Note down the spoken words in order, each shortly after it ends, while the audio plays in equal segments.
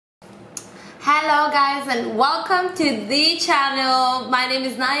Hello guys and welcome to the channel. My name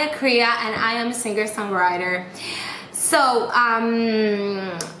is Crea and I am a singer-songwriter. So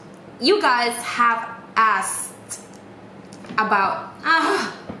you guys have asked about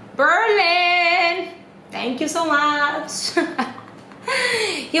Berlin. Thank you so much.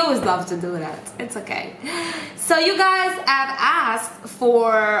 You always love to do that. It's okay. So you guys have asked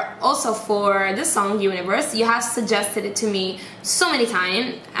for the song Universe. You have suggested it to me so many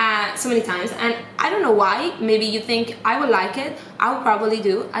times, and I don't know why. Maybe you think I would like it. I will probably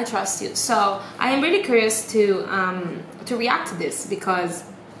do. I trust you. So I am really curious to react to this, because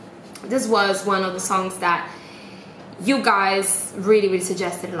this was one of the songs that you guys really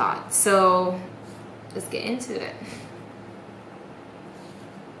suggested a lot. So let's get into it.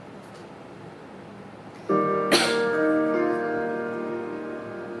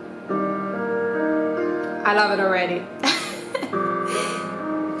 I love it already.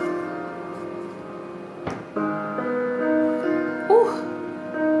 Ooh.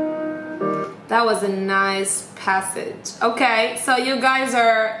 That was a nice passage. Okay, so you guys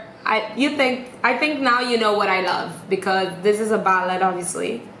are, I think now you know what I love, because this is a ballad,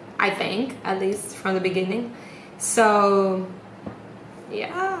 obviously. I think, at least from the beginning. So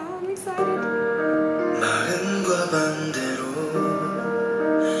yeah, I'm excited.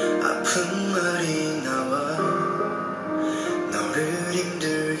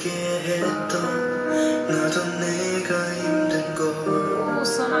 Oh,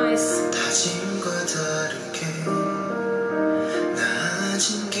 so nice.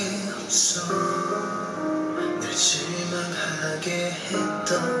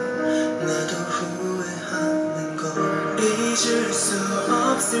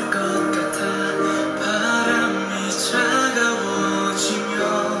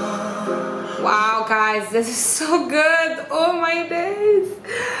 Wow guys, this is so good. Oh my days,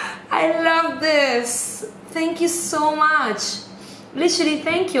 I love this. Thank you so much. Literally,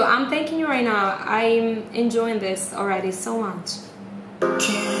 thank you. I'm thanking you right now. I'm enjoying this already so much.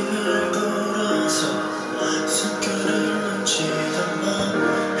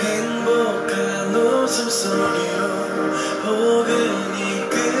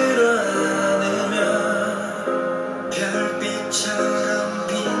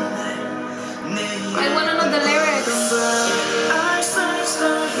 I want to know the lyrics. Guys, this is so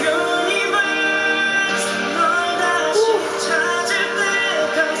good.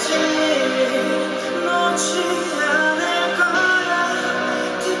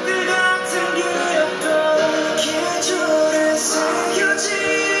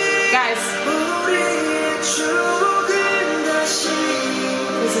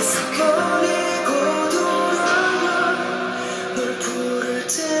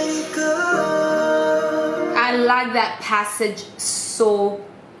 I like that passage so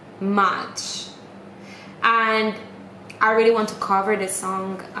much, and I really want to cover this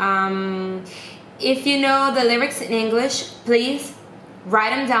song. If you know the lyrics in English, please write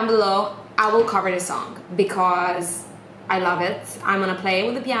them down below. I will cover the song because I love it. I'm gonna play it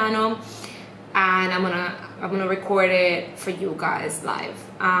with the piano, and I'm gonna record it for you guys live.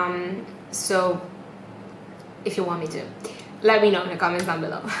 So if you want me to, let me know in the comments down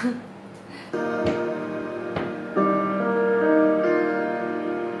below.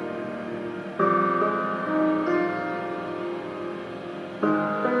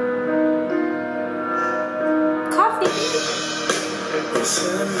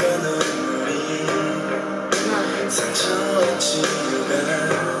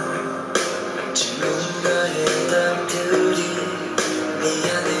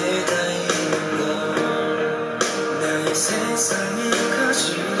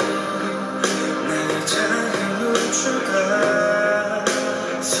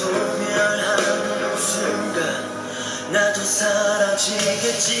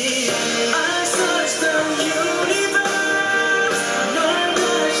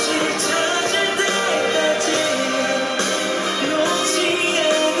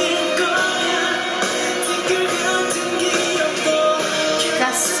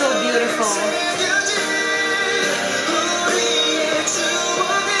 That's so beautiful.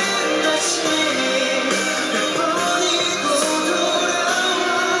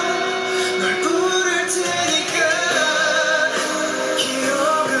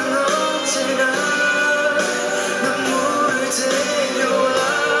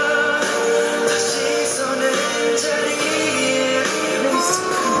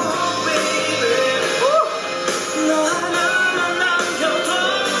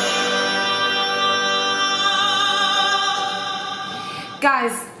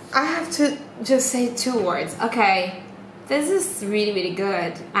 Guys, I have to just say two words. Okay, this is really, really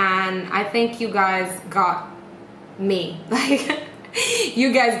good, and I think you guys got me. Like,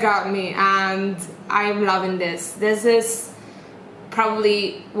 you guys got me, and I'm loving this. This is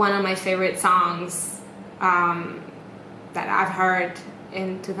probably one of my favorite songs that I've heard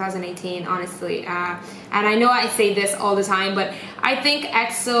in 2018, honestly. And I know I say this all the time, but I think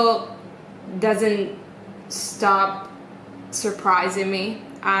EXO doesn't stop surprising me.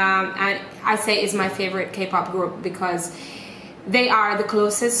 And I say it's my favorite K-pop group because they are the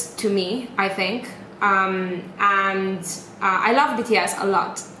closest to me, I think. And I love BTS a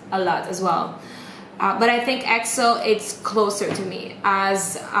lot as well. But I think EXO, it's closer to me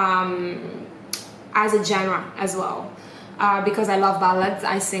as a genre as well. Because I love ballads,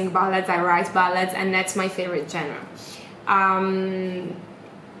 I sing ballads, I write ballads, and that's my favorite genre.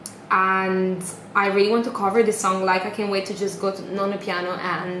 And I really want to cover this song. Like, I can't wait to just go on the piano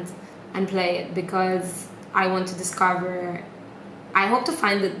and play it, because I want to discover. I hope to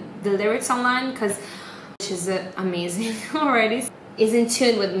find the lyrics online, because which is amazing already. Is in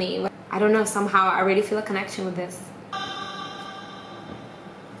tune with me. I don't know, somehow I really feel a connection with this.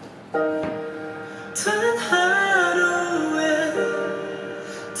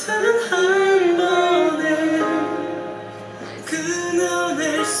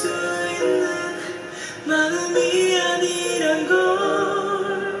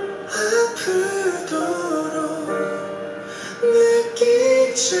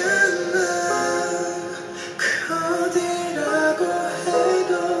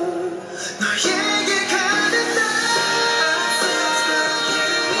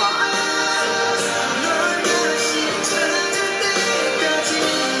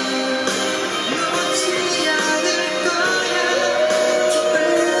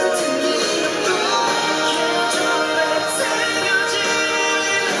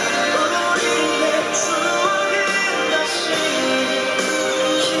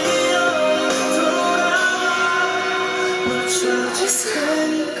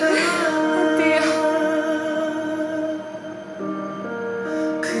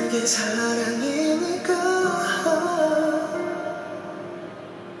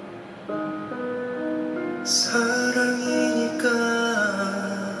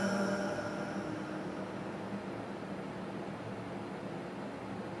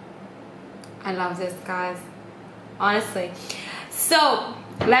 I love this, guys, honestly. So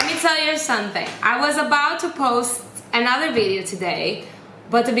let me tell you something. I was about to post another video today,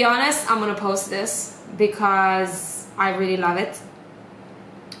 but to be honest, I'm gonna post this because I really love it.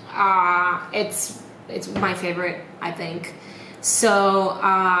 It's my favorite, I think. So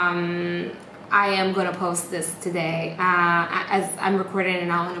I am gonna post this today. As I'm recording it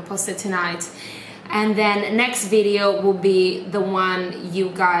now, I'm gonna post it tonight. And then next video will be the one you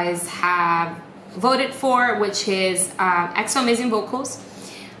guys have voted for, which is EXO Amazing Vocals.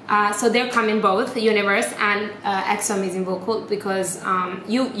 So they're coming both, Universe and EXO Amazing Vocal, because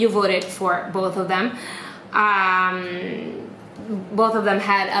you voted for both of them. Both of them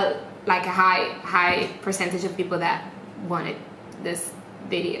had a high percentage of people that wanted this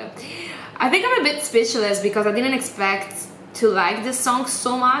video. I think I'm a bit speechless because I didn't expect to like this song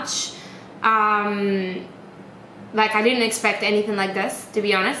so much. Like, I didn't expect anything like this, to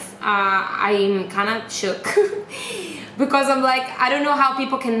be honest. I'm kind of shook because I'm like, I don't know how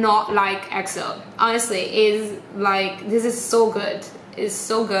people cannot like EXO. Honestly, is like, this is so good. It's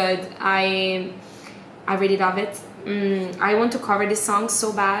so good. I really love it. I want to cover this song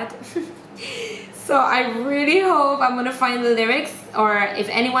so bad. So I really hope I'm gonna find the lyrics, or if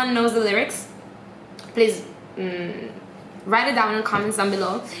anyone knows the lyrics, please write it down in the comments down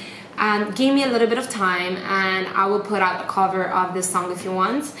below. And give me a little bit of time and I will put out a cover of this song if you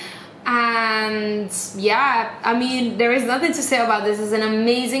want. And yeah, I mean, there is nothing to say about this. It's an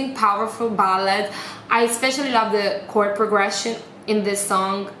amazing, powerful ballad. I especially love the chord progression in this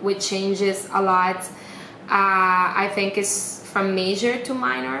song, which changes a lot. I think it's from major to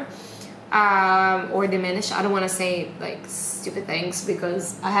minor, or diminished. I don't want to say like stupid things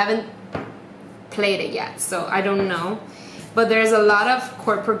because I haven't played it yet, so I don't know. But there's a lot of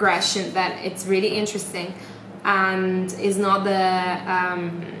chord progression that it's really interesting, and is not the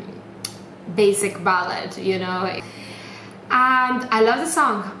basic ballad, you know. And I love the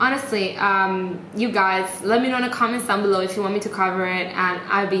song, honestly. You guys, let me know in the comments down below if you want me to cover it, and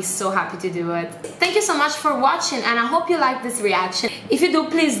I'll be so happy to do it. Thank you so much for watching, and I hope you like this reaction. If you do,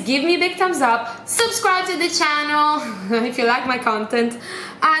 please give me a big thumbs up, subscribe to the channel if you like my content,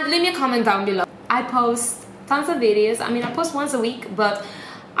 and leave me a comment down below. I post tons of videos. I mean, I post once a week, but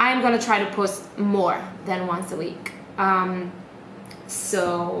I'm gonna try to post more than once a week.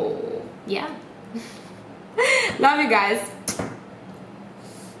 So yeah. Love you guys.